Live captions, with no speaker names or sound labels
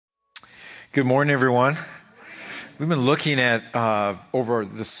Good morning, everyone. We've been looking at, over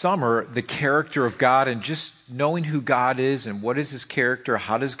the summer, the character of God and just knowing who God is and what is his character,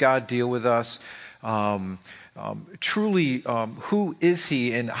 how does God deal with us, truly, who is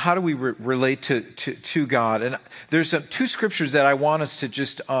he and how do we relate to God? And there's two scriptures that I want us to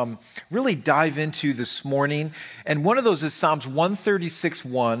just really dive into this morning. And one of those is Psalms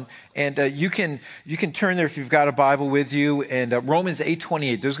 136:1. And you can turn there if you've got a Bible with you. And Romans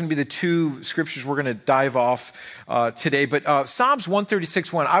 8:28. Those are going to be the two scriptures we're going to dive off today. But Psalms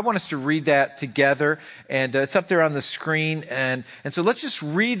 136:1. I want us to read that together, and it's up there on the screen. And so let's just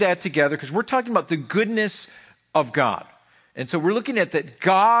read that together because we're talking about the goodness of God. And so we're looking at that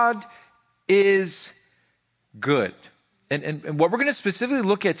God is good. And what we're going to specifically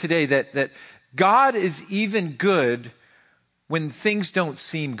look at today, that God is even good when things don't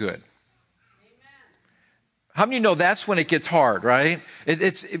seem good. Amen. How many of you know that's when it gets hard, right?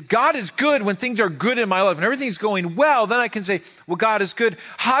 God is good when things are good in my life and everything's going well. Then I can say, well, God is good.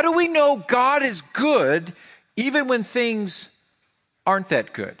 How do we know God is good even when things aren't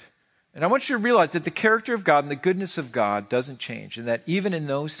that good? And I want you to realize that the character of God and the goodness of God doesn't change, and that even in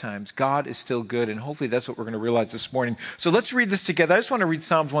those times, God is still good, and hopefully that's what we're going to realize this morning. So let's read this together. I just want to read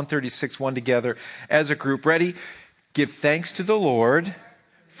Psalms 136:1 together as a group. Ready? Give thanks to the Lord,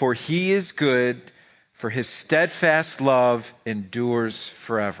 for he is good, for his steadfast love endures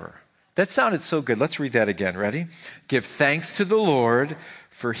forever. That sounded so good. Let's read that again. Ready? Give thanks to the Lord,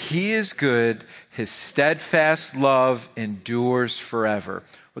 for he is good, his steadfast love endures forever.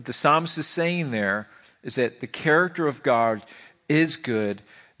 What the psalmist is saying there is that the character of God is good,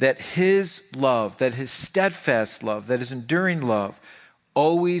 that his love, that his steadfast love, that his enduring love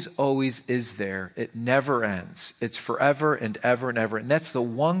always is there. It never ends. It's forever and ever and ever. And that's the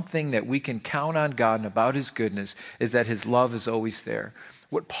one thing that we can count on God and about his goodness is that his love is always there.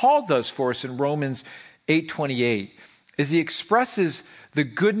 What Paul does for us in Romans 8:28 is he expresses the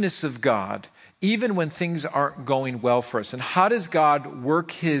goodness of God even when things aren't going well for us. And how does God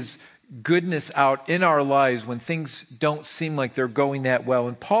work his goodness out in our lives when things don't seem like they're going that well?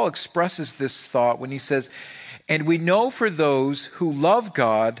 And Paul expresses this thought when he says, and we know for those who love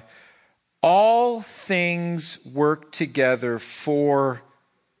God, all things work together for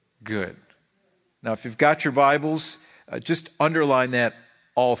good. Now, if you've got your Bibles, just underline that,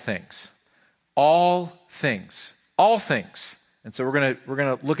 all things. All things. All things. And so we're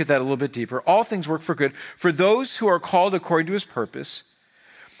going to look at that a little bit deeper. All things work for good for those who are called according to his purpose.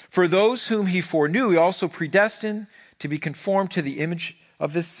 For those whom he foreknew, he also predestined to be conformed to the image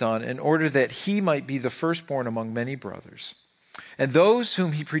of his Son, in order that he might be the firstborn among many brothers. And those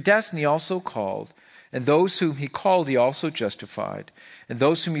whom he predestined, he also called. And those whom he called, he also justified. And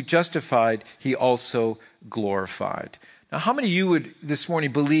those whom he justified, he also glorified. Now, how many of you would this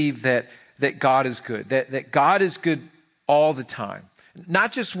morning believe that God is good? That God is good all the time.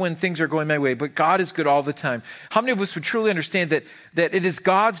 Not just when things are going my way, but God is good all the time. How many of us would truly understand that it is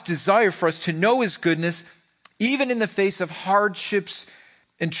God's desire for us to know his goodness, even in the face of hardships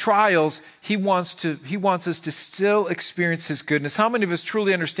and trials? He wants us to still experience his goodness. How many of us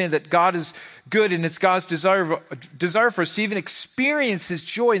truly understand that God is good and it's God's desire for us to even experience his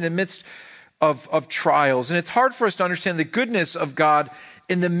joy in the midst of trials? And it's hard for us to understand the goodness of God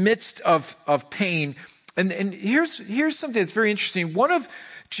in the midst of pain. And here's something that's very interesting. One of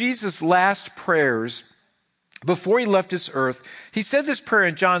Jesus' last prayers before he left this earth, he said this prayer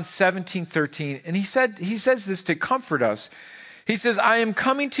in John 17:13, and he says this to comfort us. He says, I am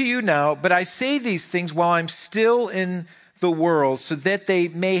coming to you now, but I say these things while I'm still in the world, so that they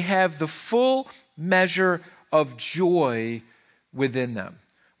may have the full measure of joy within them.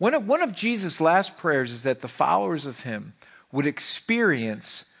 One of Jesus' last prayers is that the followers of him would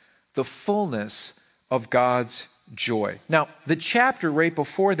experience the fullness of God's joy. Now, the chapter right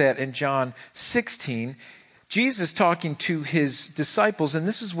before that in John 16, Jesus talking to his disciples, and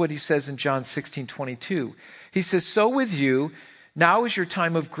this is what he says in John 16:22. He says, so with you, now is your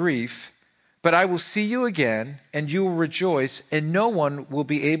time of grief, but I will see you again, and you will rejoice, and no one will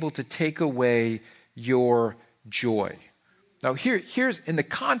be able to take away your joy. Now, here's in the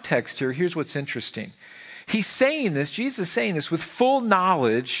context here, here's what's interesting. He's saying this, Jesus is saying this with full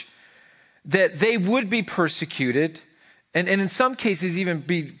knowledge that they would be persecuted and in some cases even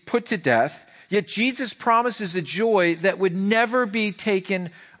be put to death. Yet Jesus promises a joy that would never be taken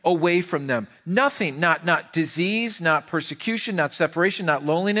away from them. Nothing, not disease, not persecution, not separation, not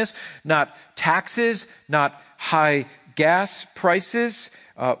loneliness, not taxes, not high gas prices,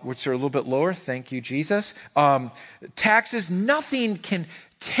 which are a little bit lower. Thank you, Jesus. Taxes, nothing can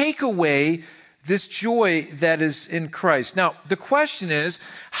take away this joy that is in Christ. Now, the question is,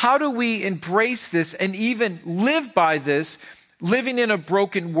 how do we embrace this and even live by this, living in a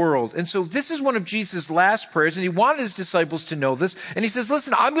broken world? And so this is one of Jesus' last prayers, and he wanted his disciples to know this. And he says,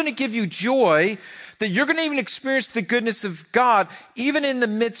 listen, I'm going to give you joy that you're going to even experience the goodness of God, even in the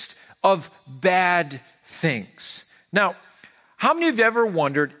midst of bad things. Now, how many of you ever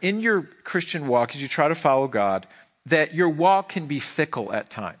wondered in your Christian walk, as you try to follow God, that your walk can be fickle at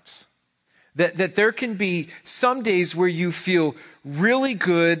times? That there can be some days where you feel really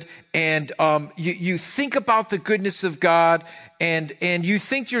good and you think about the goodness of God and you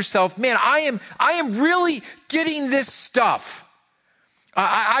think to yourself, man, I am really getting this stuff.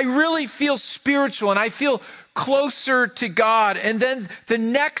 I really feel spiritual and I feel closer to God. And then the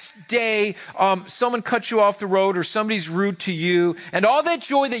next day, someone cuts you off the road or somebody's rude to you, and all that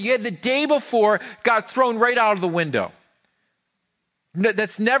joy that you had the day before got thrown right out of the window. No,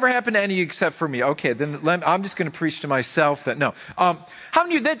 that's never happened to any of you except for me. Okay, then I'm just going to preach to myself that no. How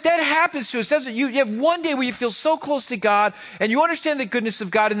many of you, that happens to us, doesn't it? You have one day where you feel so close to God and you understand the goodness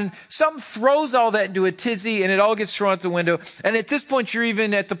of God, and then something throws all that into a tizzy and it all gets thrown out the window. And at this point, you're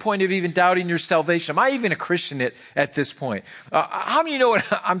even at the point of even doubting your salvation. Am I even a Christian at this point? How many of you know what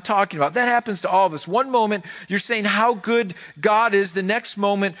I'm talking about? That happens to all of us. One moment, you're saying how good God is. The next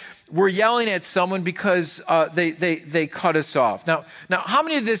moment, we're yelling at someone because they cut us off. Now, how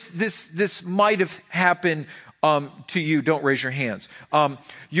many of this might have happened to you? Don't raise your hands.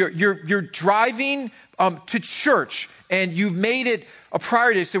 You're driving to church, and you made it a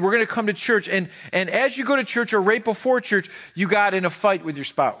priority. So we're going to come to church, and as you go to church or right before church, you got in a fight with your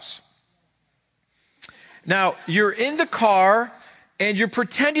spouse. Now you're in the car. And you're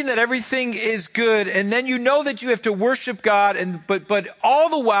pretending that everything is good, and then you know that you have to worship God, but all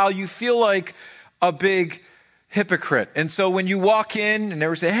the while you feel like a big hypocrite. And so when you walk in and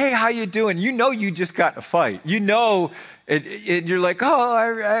they say, "Hey, how you doing?" You know you just got in a fight. You know, and you're like, "Oh,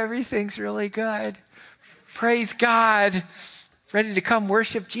 everything's really good. Praise God. Ready to come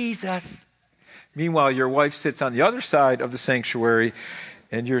worship Jesus." Meanwhile, your wife sits on the other side of the sanctuary,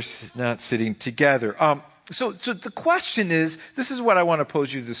 and you're not sitting together. So the question is, this is what I want to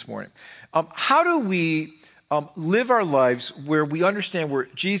pose you this morning. How do we live our lives where we understand where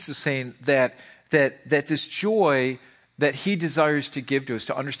Jesus is saying that this joy that he desires to give to us,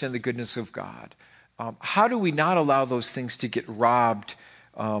 to understand the goodness of God, how do we not allow those things to get robbed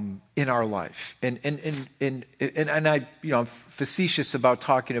in our life? And I, I'm facetious about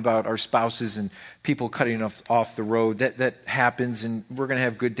talking about our spouses and people cutting off the road. That happens, and we're going to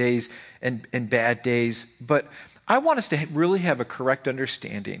have good days and bad days. But I want us to really have a correct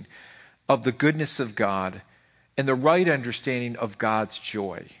understanding of the goodness of God and the right understanding of God's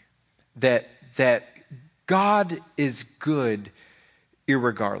joy. That God is good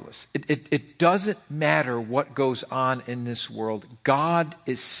irregardless. It doesn't matter what goes on in this world. God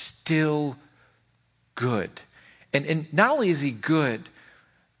is still good. And not only is he good,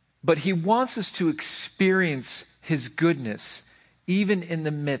 but he wants us to experience his goodness even in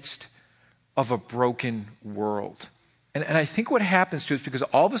the midst of a broken world. And I think what happens to us, because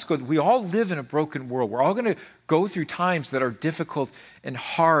all of us we all live in a broken world. We're all going to go through times that are difficult and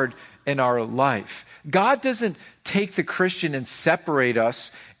hard in our life. God doesn't take the Christian and separate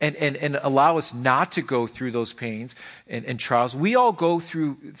us and allow us not to go through those pains and trials. We all go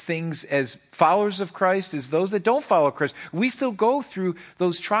through things as followers of Christ, as those that don't follow Christ. We still go through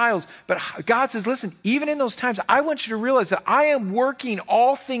those trials. But God says, listen, even in those times, I want you to realize that I am working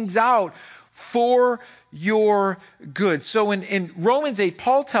all things out for your good. So in Romans 8,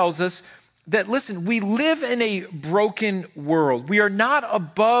 Paul tells us that, listen, we live in a broken world. We are not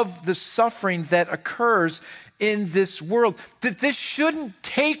above the suffering that occurs in this world. That this shouldn't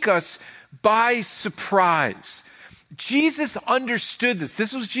take us by surprise. Jesus understood this.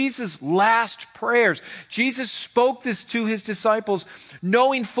 This was Jesus' last prayers. Jesus spoke this to his disciples,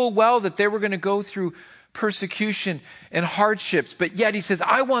 knowing full well that they were going to go through persecution and hardships. But yet he says,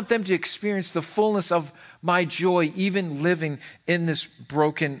 I want them to experience the fullness of my joy, even living in this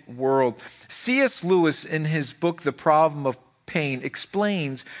broken world. C.S. Lewis, in his book, The Problem of Pain,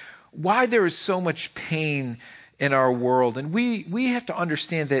 explains why there is so much pain in our world. And we have to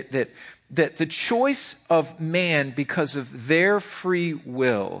understand that the choice of man, because of their free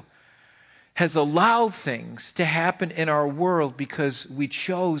will, has allowed things to happen in our world because we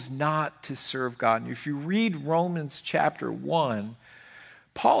chose not to serve God. And if you read Romans chapter 1,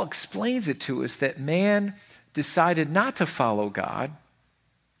 Paul explains it to us that man decided not to follow God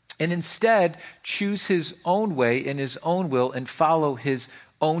and instead choose his own way and his own will and follow his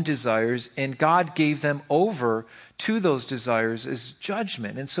own desires, and God gave them over to those desires as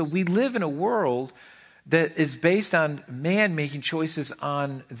judgment. And so we live in a world that is based on man making choices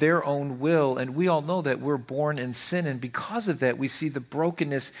on their own will. And we all know that we're born in sin. And because of that, we see the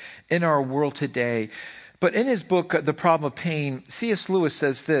brokenness in our world today. But in his book, The Problem of Pain, C.S. Lewis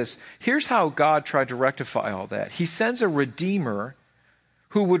says this. Here's how God tried to rectify all that. He sends a redeemer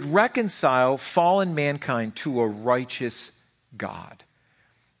who would reconcile fallen mankind to a righteous God.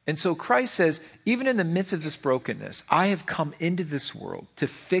 And so Christ says, even in the midst of this brokenness, I have come into this world to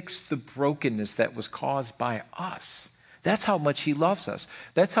fix the brokenness that was caused by us. That's how much he loves us.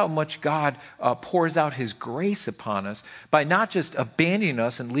 That's how much God pours out his grace upon us by not just abandoning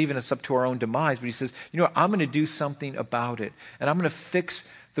us and leaving us up to our own demise, but he says, you know what, I'm going to do something about it. And I'm going to fix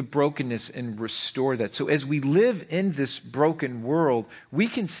the brokenness and restore that. So as we live in this broken world, we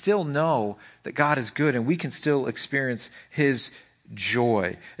can still know that God is good and we can still experience his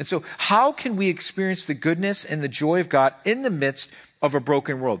joy. And so how can we experience the goodness and the joy of God in the midst of a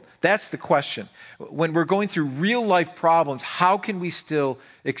broken world? That's the question. When we're going through real life problems, how can we still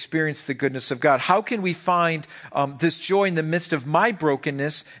experience the goodness of God? How can we find this joy in the midst of my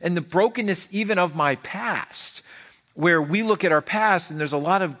brokenness and the brokenness even of my past? Where we look at our past and there's a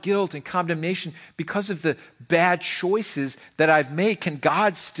lot of guilt and condemnation because of the bad choices that I've made. Can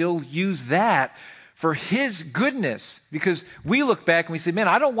God still use that for his goodness? Because we look back and we say, man,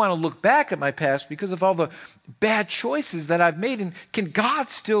 I don't want to look back at my past because of all the bad choices that I've made. And can God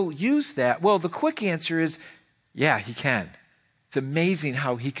still use that? Well, the quick answer is, yeah, he can. It's amazing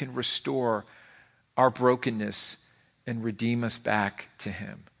how he can restore our brokenness and redeem us back to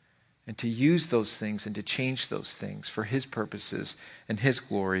him. And to use those things and to change those things for his purposes and his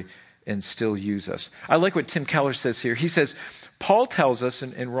glory and still use us. I like what Tim Keller says here. He says, Paul tells us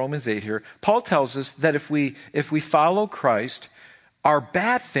in Romans 8 here, Paul tells us that if we follow Christ, our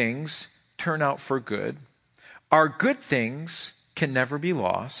bad things turn out for good, our good things can never be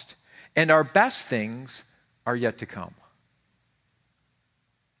lost, and our best things are yet to come.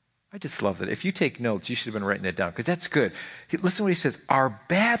 I just love that. If you take notes, you should have been writing that down because that's good. Listen to what he says. Our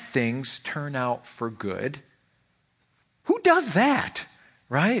bad things turn out for good. Who does that,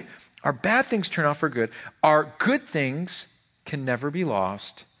 right? Our bad things turn out for good. Our good things can never be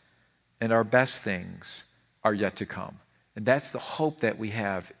lost, and our best things are yet to come. And that's the hope that we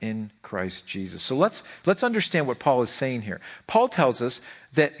have in Christ Jesus. So let's understand what Paul is saying here. Paul tells us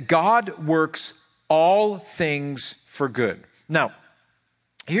that God works all things for good. Now,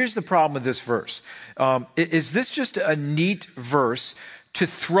 here's the problem with this verse. Is this just a neat verse to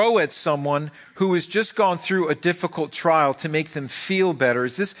throw at someone who has just gone through a difficult trial to make them feel better?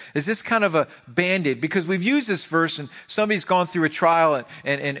 Is this kind of a Band-Aid? Because we've used this verse and somebody's gone through a trial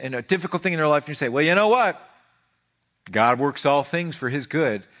and a difficult thing in their life, and you say, well, you know what? God works all things for his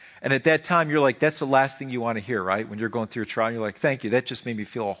good. And at that time, you're like, that's the last thing you want to hear, right? When you're going through a trial, you're like, thank you. That just made me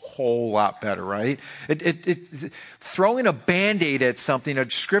feel a whole lot better, right? Throwing a Band-Aid at something, a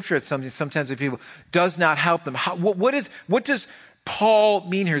scripture at something, sometimes people does not help them. What does Paul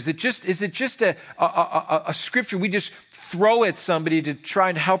mean here? Is it just a scripture we just throw at somebody to try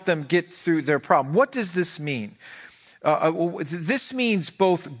and help them get through their problem? What does this mean? This means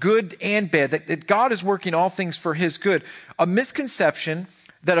both good and bad, that God is working all things for his good. A misconception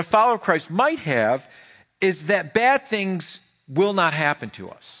that a follower of Christ might have is that bad things will not happen to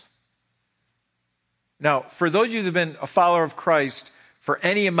us. Now, for those of you that have been a follower of Christ for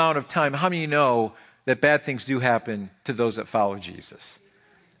any amount of time, how many of you know that bad things do happen to those that follow Jesus?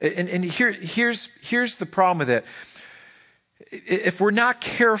 And here's the problem with it. If we're not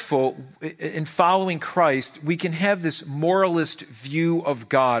careful in following Christ, we can have this moralist view of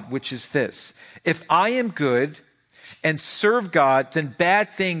God, which is this: if I am good and serve God, then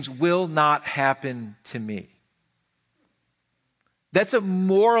bad things will not happen to me. That's a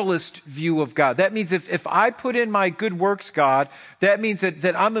moralist view of God. That means if I put in my good works, God, that means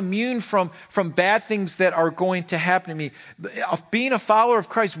that I'm immune from bad things that are going to happen to me. Being a follower of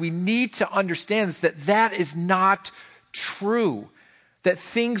Christ, we need to understand this, that is not true. That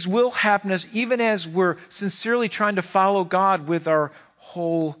things will happen to us even as we're sincerely trying to follow God with our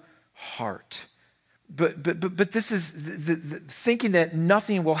whole heart. But this is the thinking that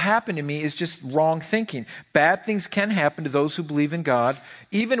nothing will happen to me is just wrong thinking. Bad things can happen to those who believe in God,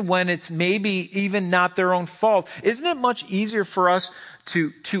 even when it's maybe even not their own fault. Isn't it much easier for us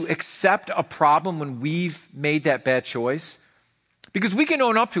to accept a problem when we've made that bad choice? Because we can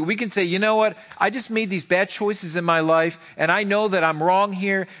own up to it. We can say, you know what? I just made these bad choices in my life, and I know that I'm wrong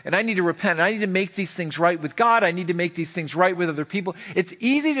here, and I need to repent, and I need to make these things right with God. I need to make these things right with other people. It's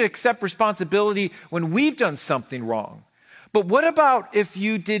easy to accept responsibility when we've done something wrong. But what about if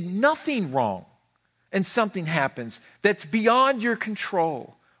you did nothing wrong and something happens that's beyond your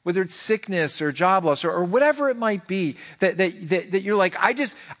control? Whether it's sickness or job loss or whatever it might be, that you're like, I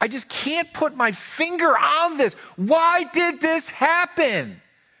just can't put my finger on this. Why did this happen?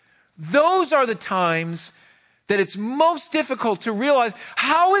 Those are the times that it's most difficult to realize,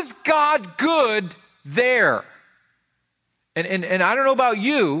 how is God good there? And I don't know about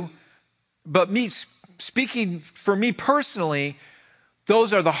you, but speaking for me personally,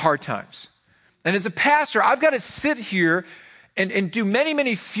 those are the hard times. And as a pastor, I've got to sit here and do many,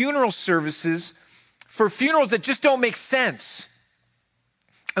 many funeral services for funerals that just don't make sense.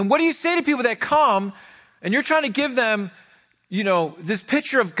 And what do you say to people that come and you're trying to give them, this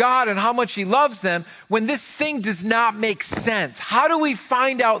picture of God and how much he loves them when this thing does not make sense? How do we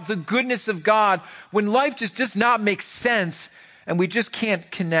find out the goodness of God when life just does not make sense and we just can't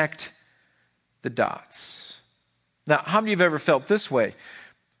connect the dots? Now, how many of you have ever felt this way?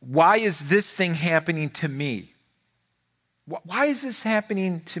 Why is this thing happening to me? Why is this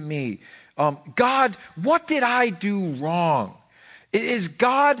happening to me? God, what did I do wrong? Is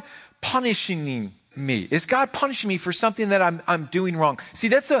God punishing me? Is God punishing me for something that I'm doing wrong? See,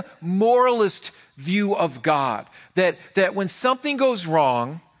 that's a moralist view of God. That when something goes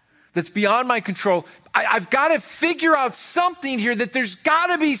wrong, that's beyond my control, I've got to figure out something here, that there's got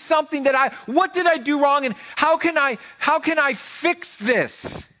to be something what did I do wrong, and how can I fix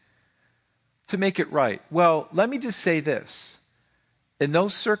this to make it right? Well, let me just say this. In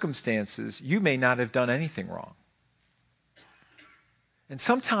those circumstances, you may not have done anything wrong. And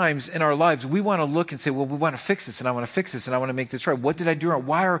sometimes in our lives, we want to look and say, well, we want to fix this, and I want to fix this, and I want to make this right. What did I do wrong?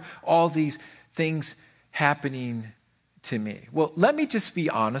 Why are all these things happening to me? Well, let me just be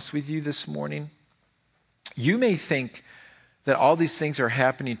honest with you this morning. You may think that all these things are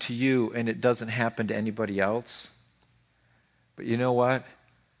happening to you and it doesn't happen to anybody else. But you know what?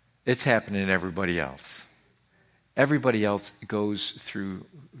 It's happening to everybody else. Everybody else goes through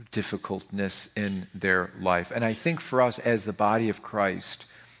difficultness in their life. And I think for us as the body of Christ,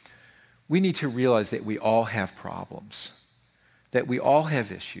 we need to realize that we all have problems, that we all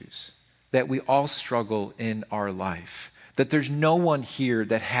have issues, that we all struggle in our life, that there's no one here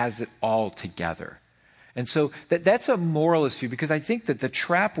that has it all together. And so that's a moralist view, because I think that the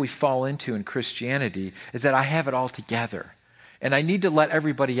trap we fall into in Christianity is that I have it all together. And I need to let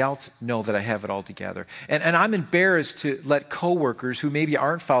everybody else know that I have it all together. And I'm embarrassed to let coworkers who maybe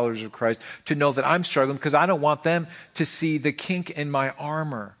aren't followers of Christ to know that I'm struggling, because I don't want them to see the kink in my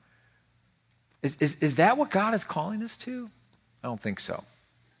armor. Is that what God is calling us to? I don't think so.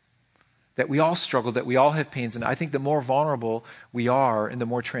 That we all struggle, that we all have pains. And I think the more vulnerable we are and the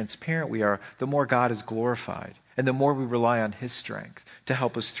more transparent we are, the more God is glorified. And the more we rely on his strength to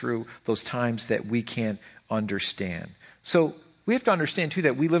help us through those times that we can't understand. So we have to understand, too,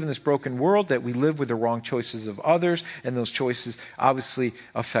 that we live in this broken world, that we live with the wrong choices of others, and those choices obviously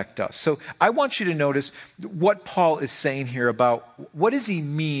affect us. So I want you to notice what Paul is saying here about what does he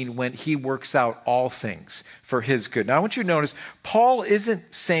mean when he works out all things for his good. Now I want you to notice, Paul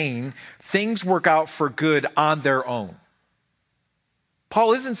isn't saying things work out for good on their own.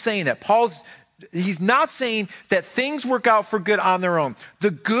 Paul isn't saying that. He's not saying that things work out for good on their own.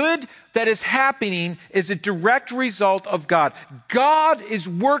 The good that is happening is a direct result of God. God is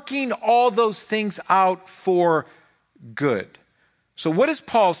working all those things out for good. So what is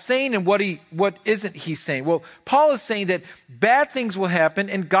Paul saying, and what isn't he saying? Well, Paul is saying that bad things will happen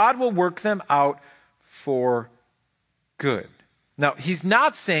and God will work them out for good. Now, he's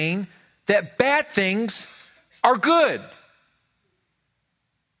not saying that bad things are good.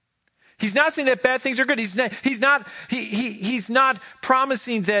 He's not saying that bad things are good. He's not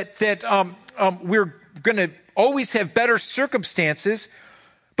promising that we're going to always have better circumstances.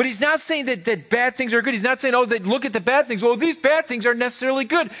 But he's not saying that bad things are good. He's not saying, that look at the bad things. Well, these bad things are necessarily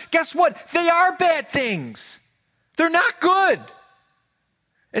good. Guess what? They are bad things. They're not good.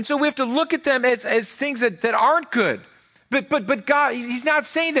 And so we have to look at them as things that aren't good. But God, he's not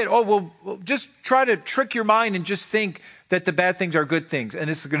saying that, well, just try to trick your mind and just think that the bad things are good things, and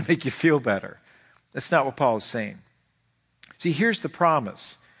this is going to make you feel better. That's not what Paul is saying. See, here's the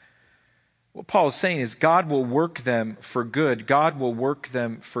promise. What Paul is saying is God will work them for good. God will work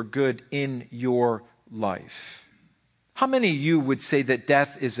them for good in your life. How many of you would say that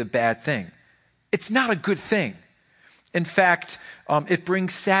death is a bad thing? It's not a good thing. In fact, it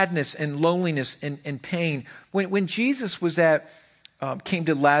brings sadness and loneliness and pain. When Jesus came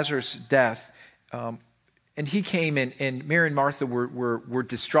to Lazarus' death, and he came and Mary and Martha were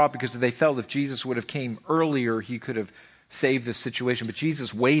distraught because they felt if Jesus would have came earlier, he could have saved the situation. But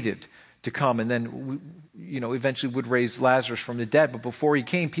Jesus waited to come, and then, eventually would raise Lazarus from the dead. But before he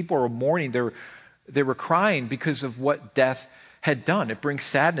came, people were mourning. They were crying because of what death had done. It brings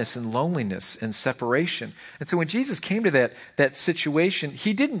sadness and loneliness and separation. And so when Jesus came to that situation,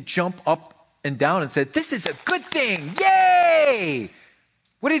 he didn't jump up and down and said, "This is a good thing. Yay!"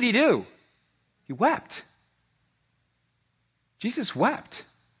 What did he do? He wept. Jesus wept.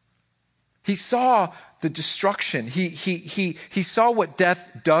 He saw the destruction. He saw what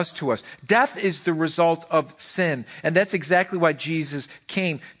death does to us. Death is the result of sin. And that's exactly why Jesus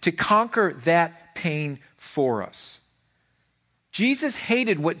came, to conquer that pain for us. Jesus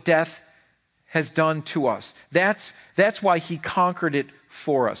hated what death has done to us. That's why he conquered it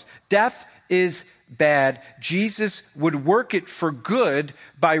for us. Death is bad. Jesus would work it for good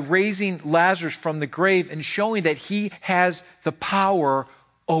by raising Lazarus from the grave and showing that he has the power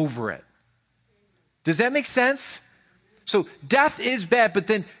over it. Does that make sense? So death is bad, but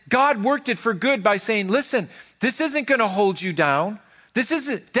then God worked it for good by saying, listen, this isn't going to hold you down.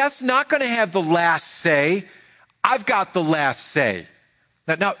 Death's not going to have the last say. I've got the last say.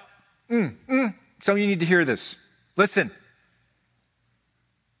 Now, some of you need to hear this. Listen.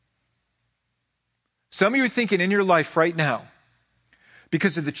 Some of you are thinking in your life right now,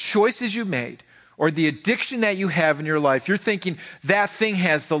 because of the choices you made or the addiction that you have in your life, you're thinking that thing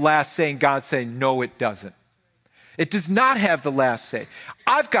has the last say, and God's saying, no, it doesn't. It does not have the last say.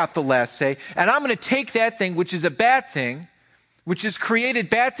 I've got the last say, and I'm going to take that thing, which is a bad thing, which has created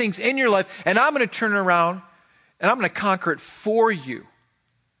bad things in your life, and I'm going to turn it around, and I'm going to conquer it for you.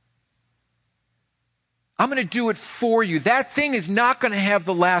 I'm going to do it for you. That thing is not going to have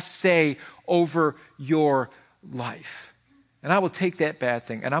the last say over your life. And I will take that bad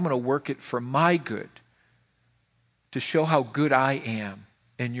thing and I'm going to work it for my good to show how good I am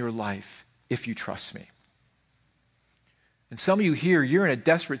in your life if you trust me. And some of you here, you're in a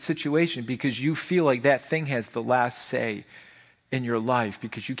desperate situation because you feel like that thing has the last say in your life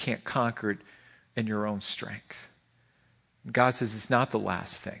because you can't conquer it in your own strength. And God says it's not the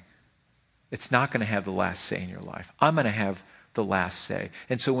last thing. It's not going to have the last say in your life. I'm going to have the last say.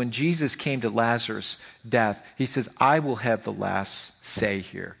 And so when Jesus came to Lazarus' death, he says, I will have the last say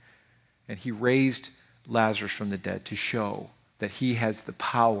here. And he raised Lazarus from the dead to show that he has the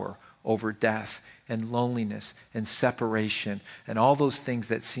power over death and loneliness and separation and all those things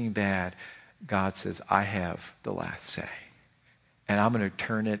that seem bad. God says, I have the last say. And I'm going to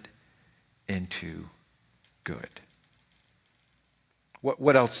turn it into good.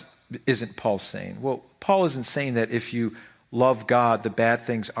 What else isn't Paul saying? Well, Paul isn't saying that if you love God, the bad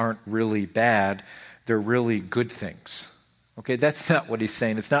things aren't really bad. They're really good things. Okay, that's not what he's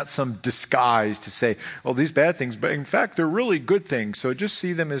saying. It's not some disguise to say, well, these bad things, but in fact, they're really good things. So just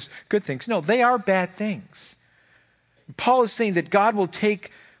see them as good things. No, they are bad things. Paul is saying that God will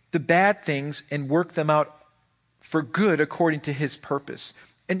take the bad things and work them out for good according to his purpose.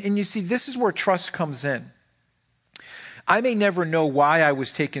 And you see, this is where trust comes in. I may never know why I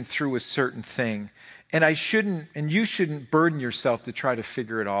was taken through a certain thing, and I shouldn't, and you shouldn't burden yourself to try to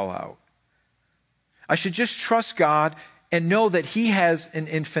figure it all out. I should just trust God and know that he has an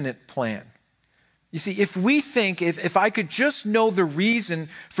infinite plan. You see, if we think, if I could just know the reason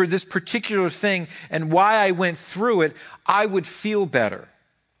for this particular thing and why I went through it, I would feel better.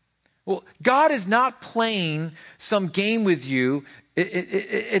 Well, God is not playing some game with you.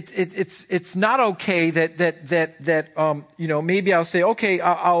 It's not okay that maybe I'll say, okay,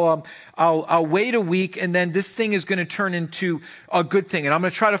 I'll wait a week and then this thing is going to turn into a good thing. And I'm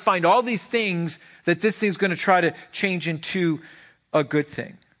going to try to find all these things that this thing's going to try to change into a good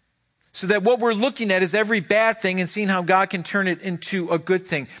thing. So that what we're looking at is every bad thing and seeing how God can turn it into a good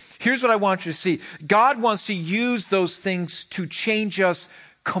thing. Here's what I want you to see. God wants to use those things to change us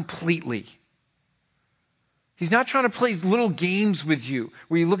completely. He's not trying to play little games with you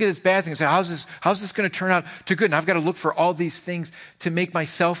where you look at this bad thing and say, how's this going to turn out to good? And I've got to look for all these things to make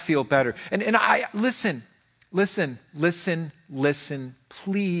myself feel better. And I listen,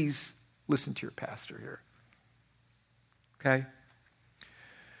 please listen to your pastor here. Okay?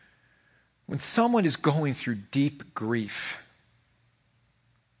 When someone is going through deep grief,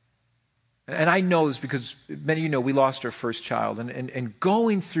 and I know this because many of you know we lost our first child, and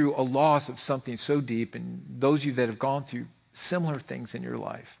going through a loss of something so deep, and those of you that have gone through similar things in your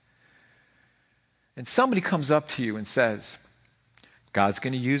life, and somebody comes up to you and says, God's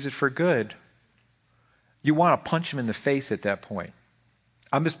going to use it for good, you want to punch him in the face at that point.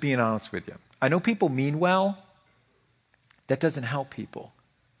 I'm just being honest with you. I know people mean well. That doesn't help people.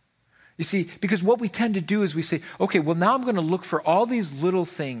 You see, because what we tend to do is we say, okay, well, now I'm going to look for all these little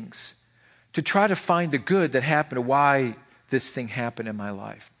things to try to find the good that happened, why this thing happened in my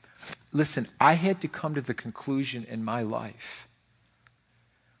life. Listen, I had to come to the conclusion in my life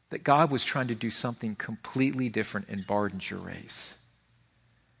that God was trying to do something completely different in Barden Gerace.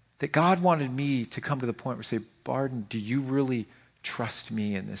 That God wanted me to come to the point where say, Barden, do you really trust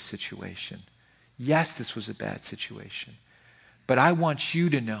me in this situation? Yes, this was a bad situation, but I want you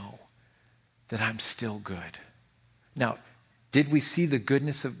to know that I'm still good. Now, did we see the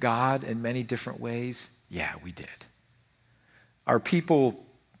goodness of God in many different ways? Yeah, we did. Were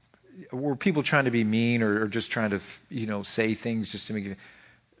people trying to be mean or just trying to, say things just to make it?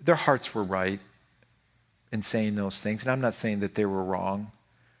 Their hearts were right in saying those things, and I'm not saying that they were wrong.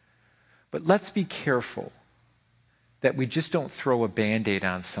 But let's be careful that we just don't throw a Band-Aid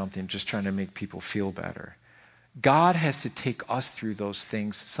on something just trying to make people feel better. God has to take us through those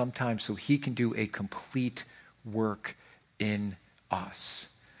things sometimes so he can do a complete work in us.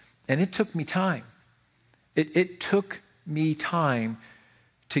 And it took me time. It took me time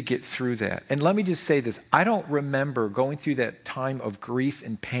to get through that. And let me just say this. I don't remember going through that time of grief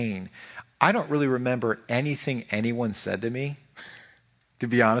and pain. I don't really remember anything anyone said to me, to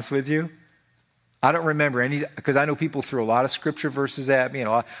be honest with you. I don't remember any, because I know people threw a lot of scripture verses at me.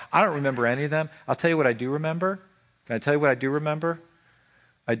 I don't remember any of them. I'll tell you what I do remember. Can I tell you what I do remember?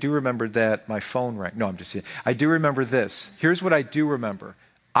 I do remember that my phone rang. No, I'm just kidding. I do remember this. Here's what I do remember.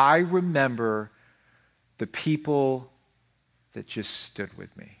 I remember the people that just stood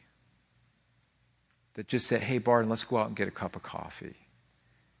with me. That just said, hey, Barden, let's go out and get a cup of coffee.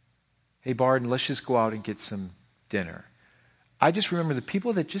 Hey, Barden, let's just go out and get some dinner. I just remember the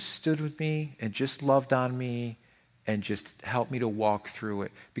people that just stood with me and just loved on me and just helped me to walk through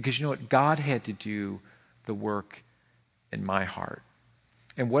it. Because you know what? God had to do the work in my heart.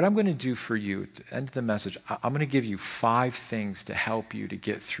 And what I'm going to do for you, at the end of the message, I'm going to give you 5 things to help you to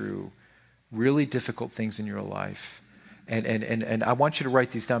get through really difficult things in your life. And I want you to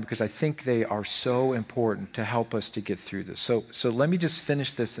write these down because I think they are so important to help us to get through this. So let me just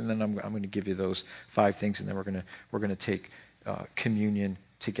finish this, and then I'm going to give you those 5 things, and then we're going to take communion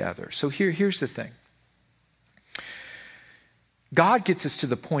together. So here's the thing. God gets us to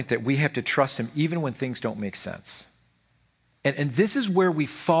the point that we have to trust him even when things don't make sense. And this is where we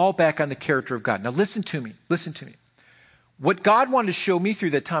fall back on the character of God. Now listen to me. What God wanted to show me through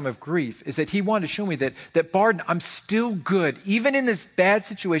that time of grief is that he wanted to show me that Barden, I'm still good. Even in this bad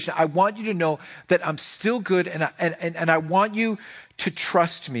situation, I want you to know that I'm still good, and I want you to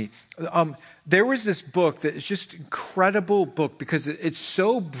trust me. There was this book that is just an incredible book because it's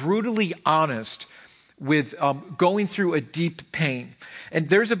so brutally honest with going through a deep pain. And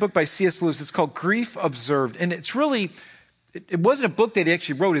there's a book by C.S. Lewis. It's called Grief Observed. And it's really, it wasn't a book that he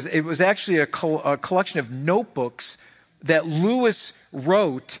actually wrote. It was actually a collection of notebooks that Lewis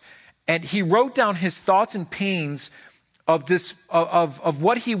wrote. And he wrote down his thoughts and pains of this, of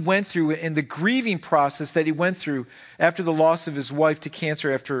what he went through in the grieving process that he went through after the loss of his wife to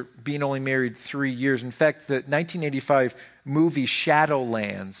cancer after being only married 3 years. In fact, the 1985 movie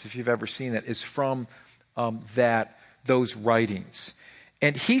Shadowlands, if you've ever seen that, is from those writings.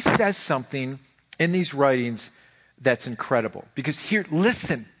 And he says something in these writings that's incredible. Because here,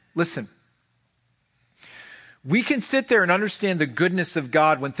 listen. We can sit there and understand the goodness of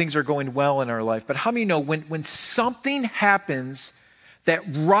God when things are going well in our life. But how many know when something happens that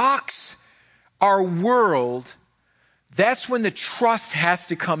rocks our world, that's when the trust has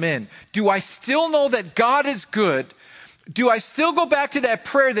to come in. Do I still know that God is good? Do I still go back to that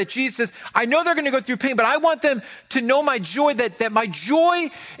prayer that Jesus says, I know they're going to go through pain, but I want them to know my joy, that my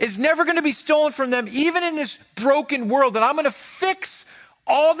joy is never going to be stolen from them, even in this broken world, that I'm going to fix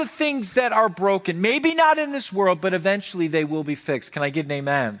all the things that are broken. Maybe not in this world, but eventually they will be fixed. Can I get an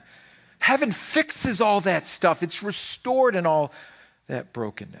amen? Heaven fixes all that stuff. It's restored in all that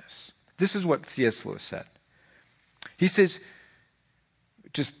brokenness. This is what C.S. Lewis said. He says,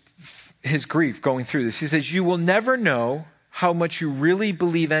 just his grief going through this. He says, you will never know how much you really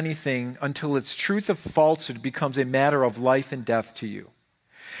believe anything until its truth or falsehood becomes a matter of life and death to you.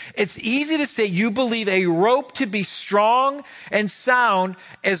 It's easy to say you believe a rope to be strong and sound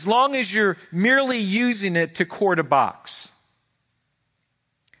as long as you're merely using it to cord a box.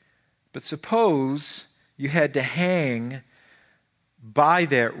 But suppose you had to hang by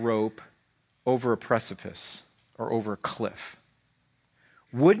that rope over a precipice or over a cliff.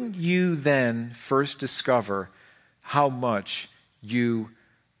 Wouldn't you then first discover how much you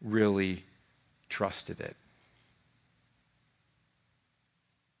really trusted it?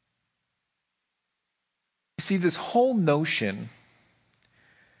 See, this whole notion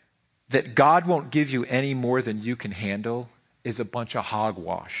that God won't give you any more than you can handle is a bunch of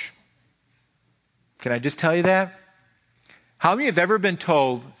hogwash. Can I just tell you that? How many have ever been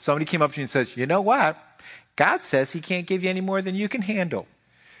told, somebody came up to you and says, you know what? God says he can't give you any more than you can handle.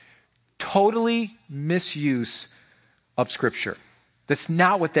 Totally misuse of Scripture. That's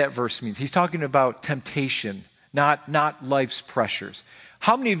not what that verse means. He's talking about temptation, not life's pressures.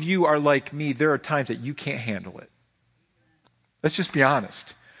 How many of you are like me? There are times that you can't handle it. Let's just be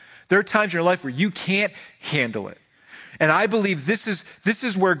honest. There are times in your life where you can't handle it. And I believe this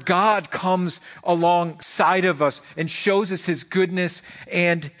is where God comes alongside of us and shows us his goodness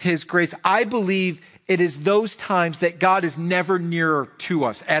and his grace. I believe it is those times that God is never nearer to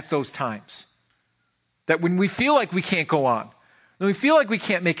us at those times. That when we feel like we can't go on, when we feel like we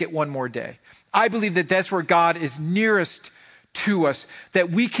can't make it one more day, I believe that that's where God is nearest to us,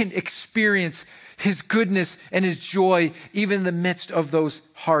 that we can experience his goodness and his joy even in the midst of those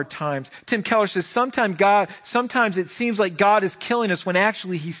hard times. Tim Keller says, sometimes it seems like God is killing us when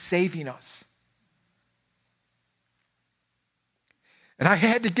actually he's saving us. And I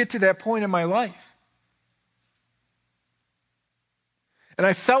had to get to that point in my life. And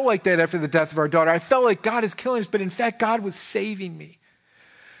I felt like that after the death of our daughter. I felt like God is killing us, but in fact, God was saving me.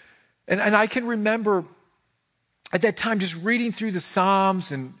 And I can remember at that time just reading through the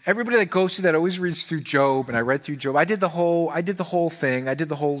Psalms, and everybody that goes through that always reads through Job, and I read through Job. I did the whole thing. I did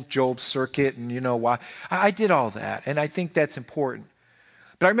the whole Job circuit, and you know why. I did all that, and I think that's important.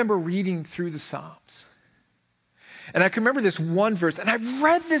 But I remember reading through the Psalms. And I can remember this one verse, and I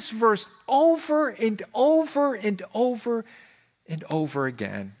read this verse over and over and over and over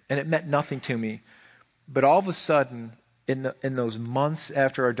again, and it meant nothing to me. But all of a sudden, in those months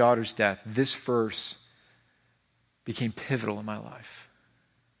after our daughter's death, this verse became pivotal in my life.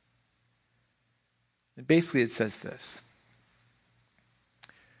 And basically it says this: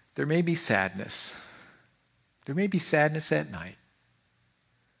 there may be sadness. There may be sadness at night,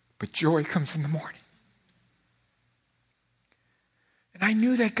 but joy comes in the morning. And I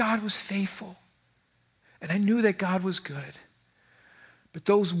knew that God was faithful. And I knew that God was good. But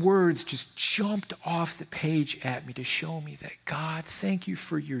those words just jumped off the page at me to show me that, God, thank you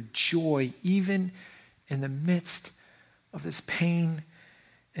for your joy, even in the midst of this pain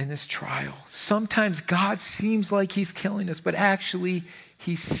and this trial. Sometimes God seems like he's killing us, but actually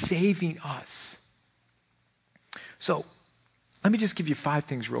he's saving us. So let me just give you 5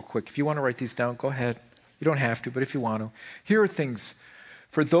 things real quick. If you want to write these down, go ahead. You don't have to, but if you want to. Here are things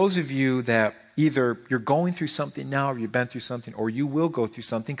for those of you that either you're going through something now, or you've been through something, or you will go through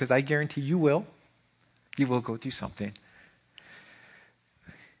something, because I guarantee you will. You will go through something.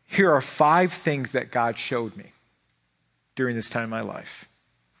 Here are 5 things that God showed me during this time in my life.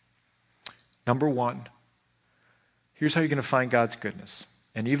 Number 1, here's how you're going to find God's goodness.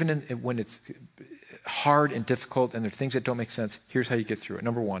 And even when it's hard and difficult and there are things that don't make sense, here's how you get through it.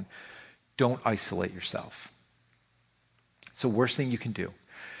 Number 1, don't isolate yourself. It's the worst thing you can do.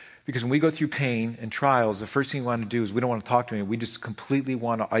 Because when we go through pain and trials, the first thing we want to do is we don't want to talk to anyone. We just completely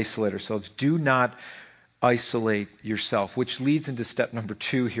want to isolate ourselves. Do not isolate yourself, which leads into step number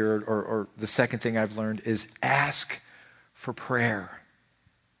 2 here, or the second thing I've learned is ask for prayer.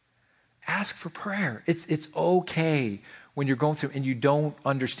 Ask for prayer. It's okay when you're going through and you don't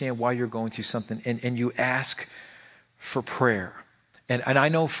understand why you're going through something, and you ask for prayer. And I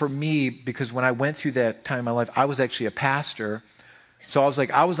know for me, because when I went through that time in my life, I was actually a pastor. So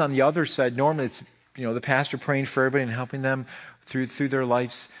I was on the other side. Normally it's, the pastor praying for everybody and helping them through their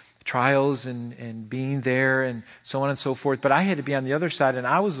life's trials and being there and so on and so forth. But I had to be on the other side, and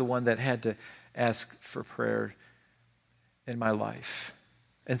I was the one that had to ask for prayer in my life.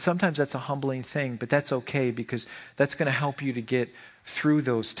 And sometimes that's a humbling thing, but that's okay, because that's going to help you to get through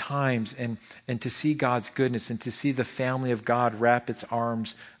those times and to see God's goodness and to see the family of God wrap its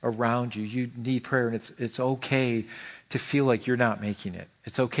arms around you. You need prayer, and it's okay to feel like you're not making it.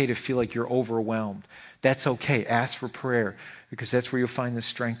 It's okay to feel like you're overwhelmed. That's okay. Ask for prayer, because that's where you'll find the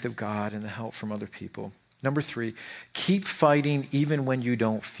strength of God and the help from other people. Number 3, keep fighting even when you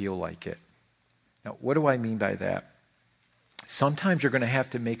don't feel like it. Now, what do I mean by that? Sometimes you're going to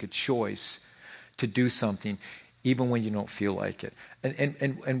have to make a choice to do something even when you don't feel like it.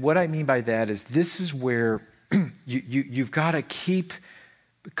 And what I mean by that is this is where you've got to keep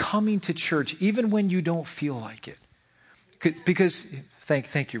coming to church even when you don't feel like it. Because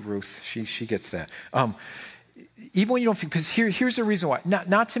thank you, Ruth. She gets that. Even when you don't feel, because here's the reason why.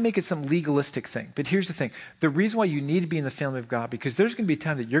 Not to make it some legalistic thing, but here's the thing. The reason why you need to be in the family of God, because there's going to be a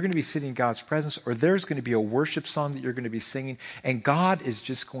time that you're going to be sitting in God's presence, or there's going to be a worship song that you're going to be singing, and God is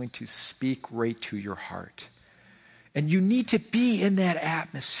just going to speak right to your heart. And you need to be in that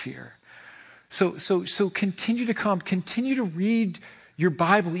atmosphere. So continue to come, continue to read your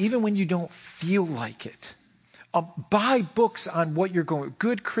Bible even when you don't feel like it. Buy books on what you're going,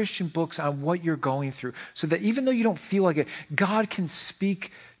 good Christian books on what you're going through, so that even though you don't feel like it, God can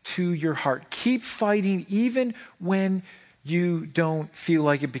speak to your heart. Keep fighting even when you don't feel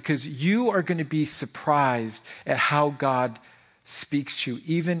like it, because you are going to be surprised at how God speaks to you,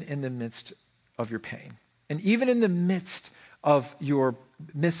 even in the midst of your pain. And even in the midst of your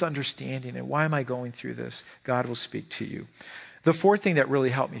misunderstanding and why am I going through this, God will speak to you. The fourth thing that really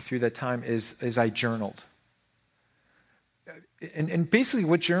helped me through that time is I journaled. And basically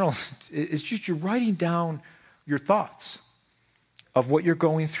what journal is just you're writing down your thoughts of what you're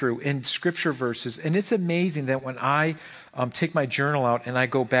going through in scripture verses. And it's amazing that when I take my journal out and I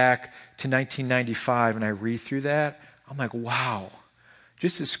go back to 1995 and I read through that, I'm like, wow.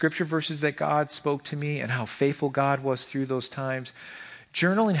 Just the scripture verses that God spoke to me and how faithful God was through those times.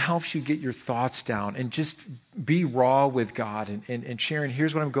 Journaling helps you get your thoughts down and just be raw with God and sharing,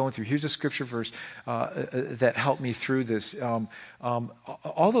 here's what I'm going through. Here's a scripture verse that helped me through this.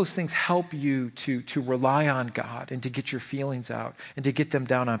 All those things help you to rely on God and to get your feelings out and to get them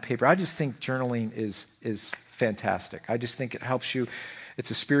down on paper. I just think journaling is fantastic. I just think it helps you. It's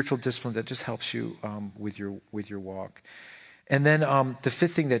a spiritual discipline that just helps you with your walk. And then the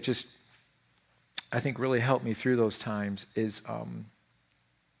fifth thing that just, I think, really helped me through those times is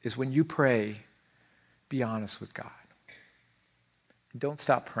when you pray, be honest with God. Don't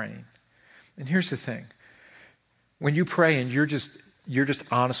stop praying. And here's the thing. When you pray and you're just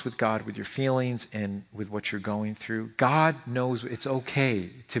honest with God, with your feelings and with what you're going through, God knows it's okay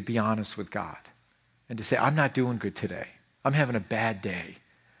to be honest with God and to say, I'm not doing good today. I'm having a bad day.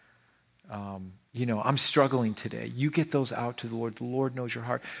 I'm struggling today. You get those out to the Lord. The Lord knows your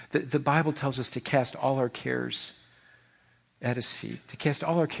heart. The Bible tells us to cast all our cares at his feet, to cast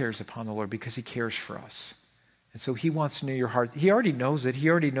all our cares upon the Lord because he cares for us. And so he wants to know your heart. He already knows it. He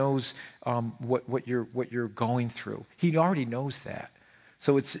already knows what you're going through. He already knows that.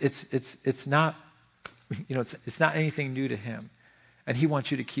 So it's not it's not anything new to him. And he wants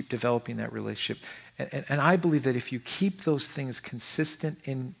you to keep developing that relationship. And I believe that if you keep those things consistent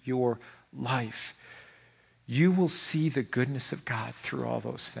in your life, you will see the goodness of God through all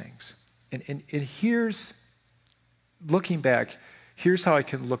those things. And here's, looking back, here's how I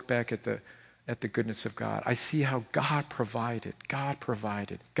can look back at the goodness of God. I see how God provided. God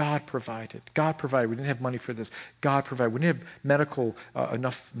provided. God provided. God provided. We didn't have money for this. God provided. We didn't have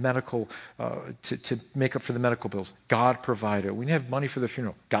enough medical to make up for the medical bills. God provided. We didn't have money for the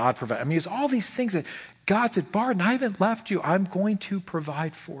funeral. God provided. I mean, it's all these things that God said, Barton, I haven't left you. I'm going to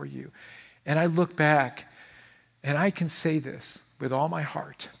provide for you. And I look back and I can say this with all my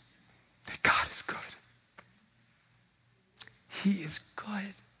heart, that God is good. He is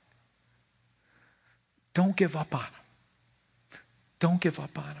good. Don't give up on him. Don't give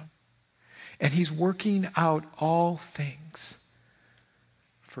up on him. And he's working out all things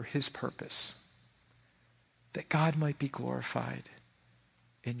for his purpose, that God might be glorified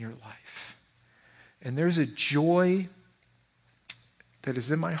in your life. And there's a joy that is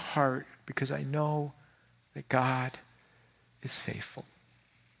in my heart because I know that God is faithful.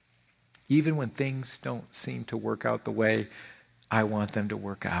 Even when things don't seem to work out the way I want them to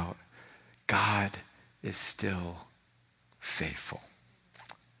work out, God is still faithful.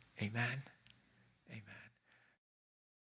 Amen. Amen.